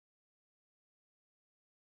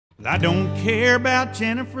I don't care about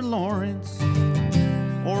Jennifer Lawrence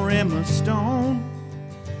or Emma Stone.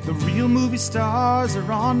 The real movie stars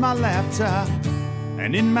are on my laptop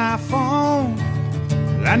and in my phone.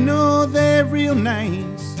 I know their real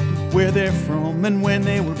names, where they're from and when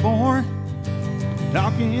they were born.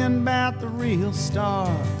 Talking about the real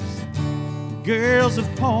stars, girls of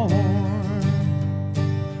porn.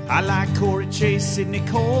 I like Corey, Chase, Sidney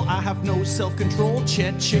Cole. I have no self-control.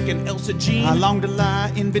 Chet, Chick, and Elsa Jean. I long to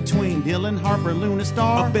lie in between Dylan, Harper, Luna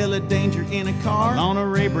Star, Bella Danger in a car, Lana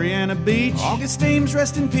Ray, Brianna Beach, August Ames,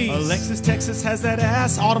 rest in peace. Alexis, Texas has that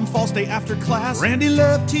ass. Autumn Falls Day after class. Randy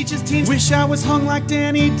Love teaches teens. Wish I was hung like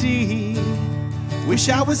Danny D. Wish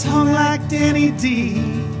I was hung like Danny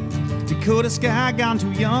D. Dakota Sky, gone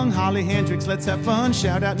too young. Holly Hendricks, let's have fun.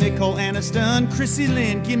 Shout out Nicole Aniston. Chrissy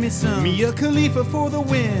Lynn, give me some. Mia Khalifa for the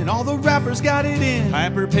win. All the rappers got it in.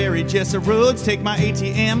 Piper Perry, Jessa Rhodes, take my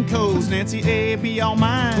ATM codes. Nancy A, be all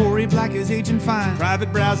mine. Tori Black is aging fine.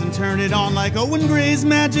 Private browsing, turn it on like Owen Gray's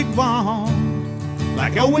magic wand.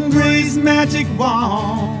 Like Owen Gray's magic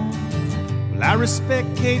wand. Well, I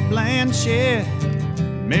respect Cate Blanchett.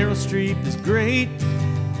 Meryl Streep is great.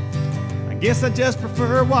 Guess I just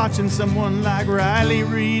prefer watching someone like Riley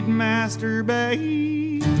Reid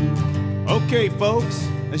masturbate. Okay, folks,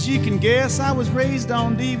 as you can guess, I was raised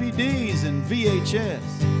on DVDs and VHS.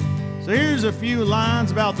 So here's a few lines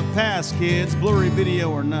about the past, kids. Blurry video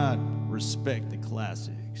or not, respect the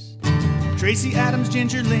classics. Tracy Adams,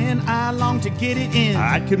 Ginger Lynn, I long to get it in.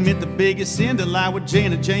 I'd commit the biggest sin to lie with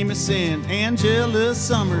Janet Jameson. Angela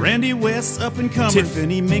Summers, Randy West's up and comers.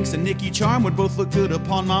 Tiffany Minks and Nikki Charm would both look good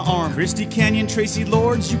upon my arm. Christy Canyon, Tracy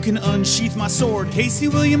Lords, you can unsheath my sword. Casey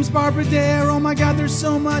Williams, Barbara Dare, oh my God, there's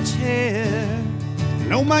so much hair.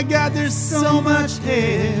 Oh my God, there's so much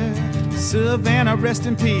hair. Savannah, rest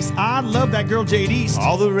in peace. I love that girl Jade East.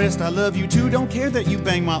 All the rest, I love you too. Don't care that you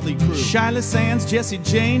bang Motley Crue. Shyla Sands, Jessie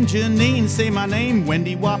Jane, Janine, say my name.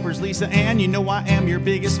 Wendy Whoppers, Lisa Ann, you know I am your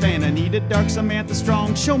biggest fan. Anita Dark, Samantha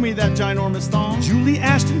Strong, show me that ginormous thong. Julie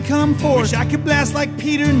Ashton, come forth. Wish I could blast like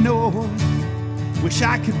Peter North. Wish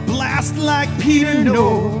I could blast like Peter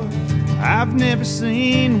North. I've never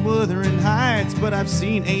seen Wuthering Heights, but I've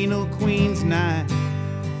seen Anal Queen's Night.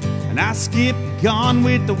 And I skipped Gone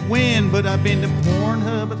with the Wind, but I've been to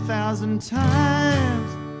Pornhub 1,000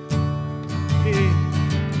 times. Hey,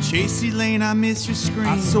 Chasey Lane, I miss your scream.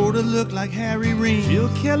 I sorta look like Harry Reid. Bill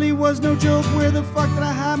Kelly was no joke. Where the fuck did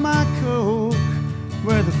I hide my coke?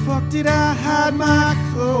 Where the fuck did I hide my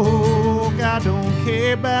coke? I don't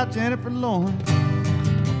care about Jennifer Lawrence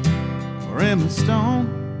or Emma Stone.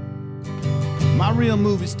 My real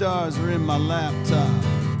movie stars are in my laptop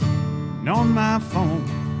and on my phone.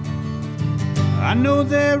 I know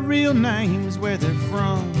their real names, where they're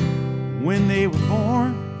from, when they were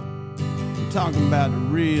born. I'm talking about the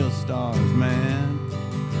real stars, man.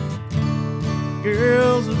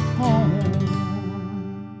 Girls of